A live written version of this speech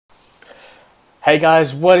Hey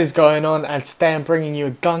guys, what is going on? And today I'm bringing you a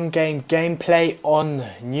gun game gameplay on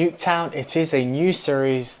Nuketown. It is a new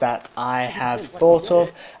series that I have thought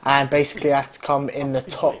of, and basically I have to come in the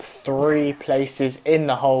top 3 places in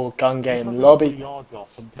the whole gun game lobby.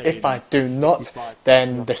 If I do not,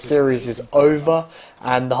 then the series is over,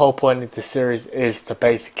 and the whole point of the series is to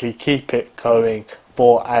basically keep it going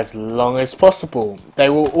for as long as possible. They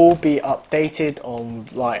will all be updated on,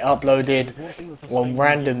 uploaded on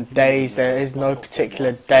random days. There is no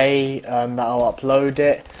particular day that I'll upload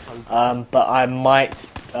it, but I might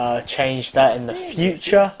change that in the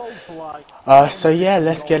future. So yeah,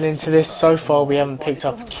 let's get into this. So far we haven't picked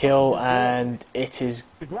up a kill, and it is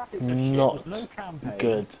not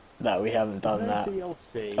good that we haven't done that.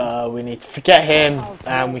 We need to forget him,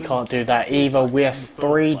 and we can't do that either. We are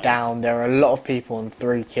 3 down. There are a lot of people on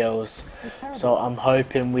 3 kills, so I'm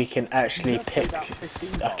hoping we can actually pick.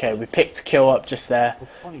 Okay, we picked a kill up just there.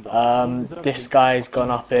 This guy's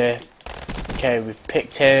gone up here. Okay, we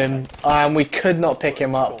picked him, and we could not pick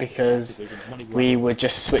him up because we were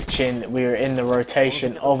just switching. We were in the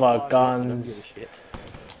rotation of our guns.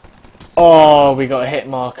 Oh, we got a hit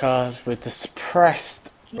marker with the suppressed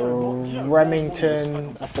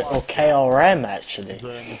Remington, or KRM actually.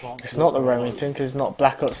 It's not the Remington because it's not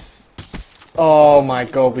BlackOps. Oh my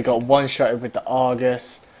god, we got one shot with the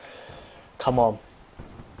Argus. Come on.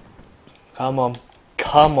 Come on.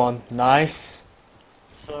 Come on. Nice.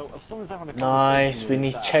 Nice. We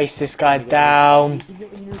need to chase this guy down.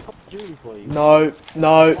 No.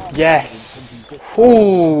 No. Yes.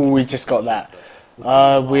 Ooh, we just got that.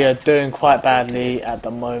 We are doing quite badly at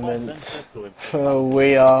the moment.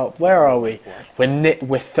 We are. Where are we?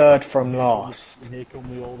 We're 3rd from last.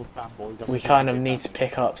 We kind of need to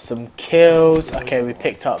pick up some kills. Okay, we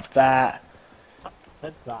picked up that.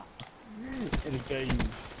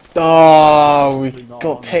 Oh, we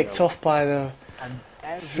got picked off by the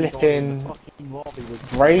flipping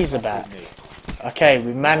Razorback. Okay,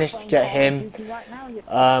 we managed to get him.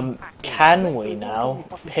 Can we now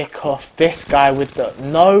pick off this guy with the...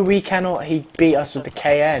 No, we cannot. He beat us with the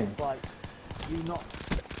KN.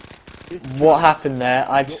 What happened there?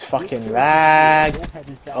 I just fucking lagged.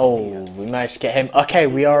 Oh, we managed to get him. Okay,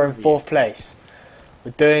 we are in 4th place.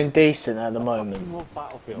 We're doing decent at the moment.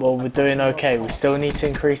 Well, we're doing okay. We still need to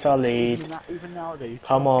increase our lead.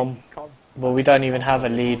 Come on. Well, we don't even have a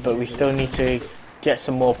lead, but we still need to get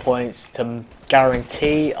some more points to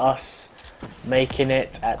guarantee us making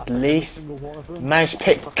it at least. Managed to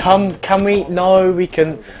pick. Can we? No, we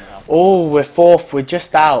can. Oh, we're 4th. We're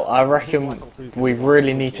just out. I reckon we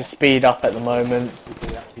really need to speed up at the moment.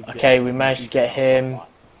 Okay, we managed to get him.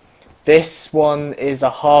 This one is a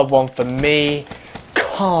hard one for me.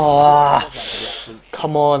 Come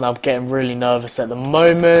on, I'm getting really nervous at the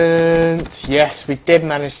moment. Yes, we did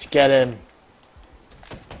manage to get him.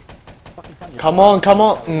 Come on, come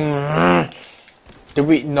on. Did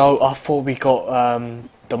we? No, I thought we got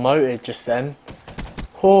demoted just then.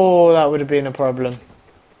 Oh, that would have been a problem.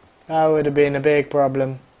 That would have been a big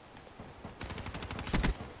problem.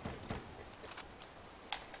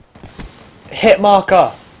 Hit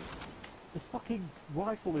marker. The fucking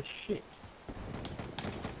rifle is shit.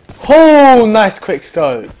 Oh, nice quick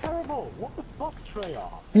scope. Terrible. What the fuck,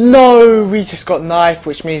 Treyarch? No, we just got knife,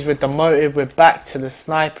 which means we're demoted. We're back to the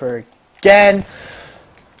sniper again.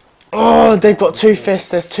 Oh, they've got 2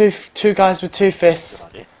 fists. There's two guys with 2 fists,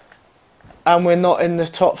 and we're not in the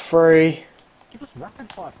top 3. Give us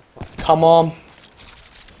rapid fire. Come on.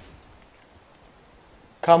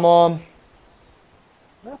 Come on.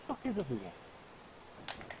 Where the fuck is everyone?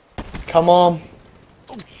 Come on.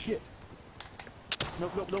 Oh shit. No,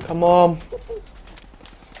 no, no. Come on.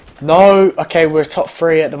 No. Okay, we're top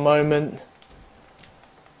 3 at the moment.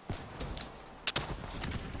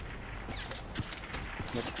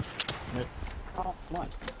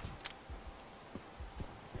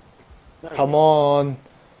 Come on.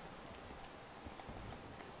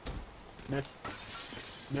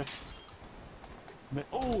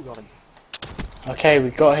 Oh, got him. Okay, we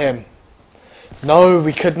got him. No,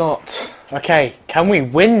 we could not. Okay, can we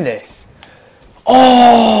win this?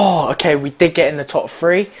 Oh, okay, we did get in the top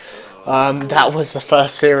 3. That was the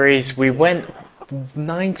first series. We went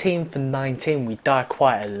 19 for 19. We died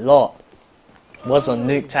quite a lot. Was on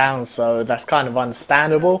Nuketown, so that's kind of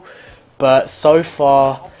understandable. But so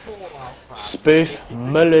far, Spoof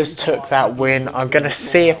Muller's took that win. I'm going to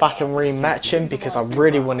see if I can rematch him because I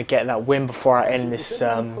really want to get that win before I end this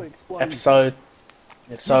episode.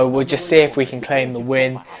 So we'll just see if we can claim the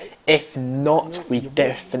win. If not, we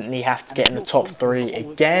definitely have to get in the top 3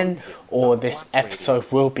 again, or this episode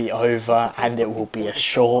will be over and it will be a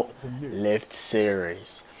short-lived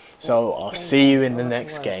series. So I'll see you in the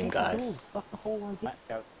next game, guys. That's the whole idea. Let's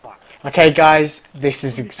go back. Okay guys, this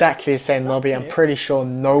is exactly the same lobby. I'm pretty sure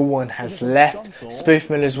no one has left.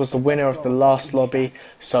 Spoof Millers was the winner of the last lobby,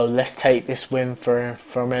 so let's take this win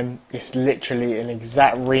from him. It's literally an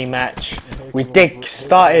exact rematch. We did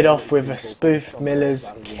started off with a Spoof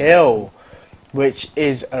Millers kill, which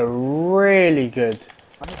is a really good.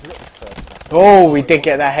 Oh, we did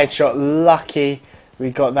get that headshot. Lucky we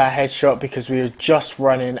got that headshot because we were just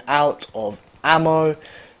running out of ammo.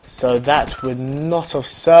 So that would not have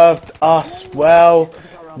served us well.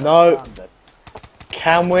 No.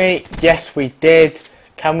 Can we? Yes, we did.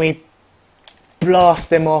 Can we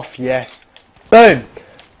blast him off? Yes. Boom.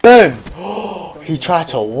 Boom. He tried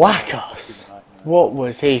to whack us. What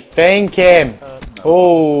was he thinking?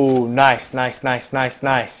 Oh, nice, nice, nice, nice,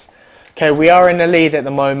 nice. Okay, we are in the lead at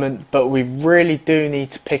the moment, but we really do need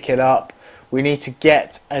to pick it up. We need to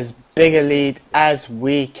get as big a lead as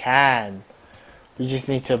we can. We just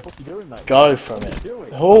need to go from it.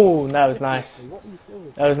 Oh, that was nice.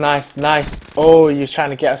 That was nice. Nice. Oh, you're trying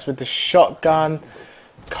to get us with the shotgun.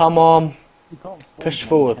 Come on. Push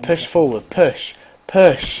forward. Push forward. Push.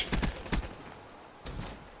 Push.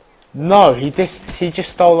 No, he just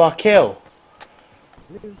stole our kill.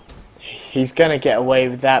 He's going to get away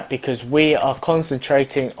with that because we are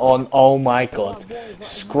concentrating on... Oh my god.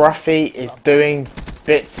 Scruffy is doing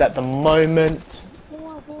bits at the moment.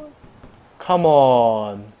 Come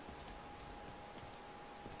on.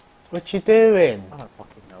 What you doing? I don't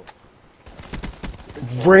fucking know.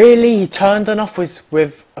 Really? He turned on off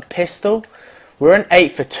with a pistol? We're an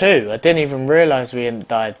 8 for 2. I didn't even realise we hadn't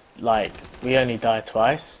died, like, we only died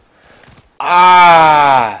twice.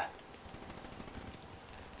 Ah!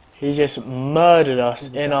 He just murdered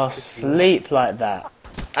us in our sleep like that.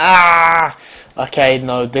 Ah! Okay,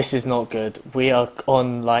 no, this is not good. We are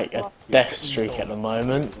on, like, a death streak at the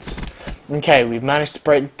moment. Okay, we've managed to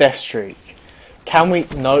break the death streak. Can we?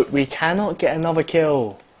 No, we cannot get another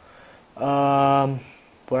kill.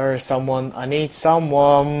 Where is someone? I need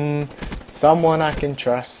someone. Someone I can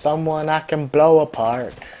trust. Someone I can blow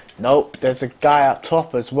apart. Nope, there's a guy up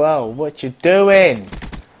top as well. What you doing?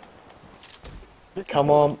 Come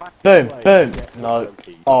on. Boom, boom. No.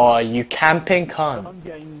 Oh, you camping cunt. Some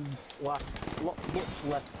games last much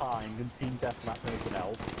less time than team deathmatch and anything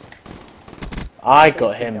else. I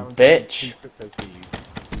got him, bitch.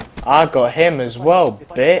 I got him as well,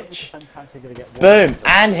 bitch. Boom,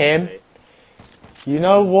 and him. You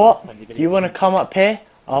know what? You want to come up here?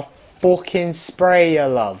 I'll fucking spray you,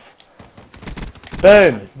 love.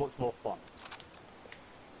 Boom. Much more fun.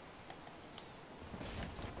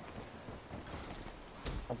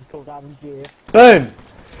 Have you called down in gear? Boom.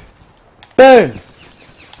 Boom.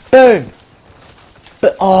 Boom.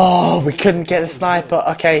 But oh, we couldn't get a sniper.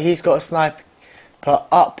 Okay, he's got a sniper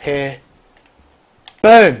up here.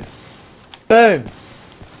 Boom. Boom.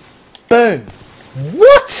 Boom.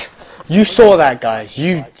 What? You saw that, guys.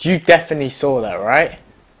 You definitely saw that, right?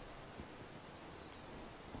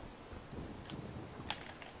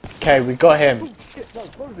 Okay, we got him.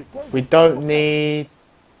 We don't need...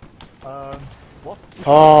 What?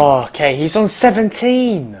 Oh, okay, he's on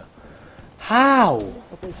 17. How?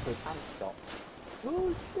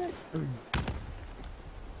 Oh shit!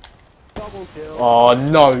 Double kill. Oh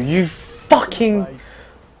no, you fucking...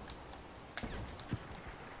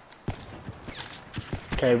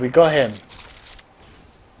 Okay, we got him.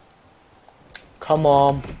 Come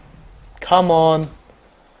on. Come on.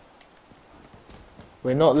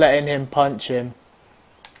 We're not letting him punch him.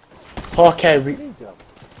 Okay, we...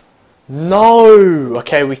 No!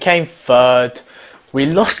 Okay, we came third. We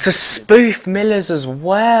lost to Spoof Millers as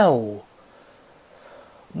well.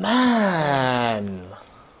 Man.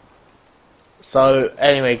 So,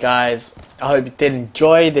 anyway guys, I hope you did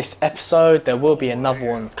enjoy this episode. There will be another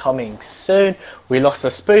one coming soon. We lost to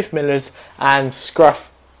Spoof Millers and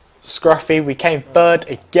Scruffy. We came third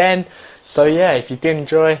again. So yeah, if you did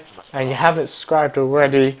enjoy and you haven't subscribed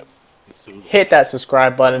already, hit that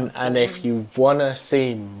subscribe button. And if you want to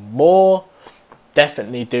see more,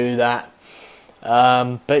 definitely do that.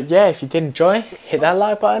 But yeah, if you did enjoy, hit that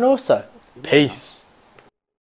like button also. Peace.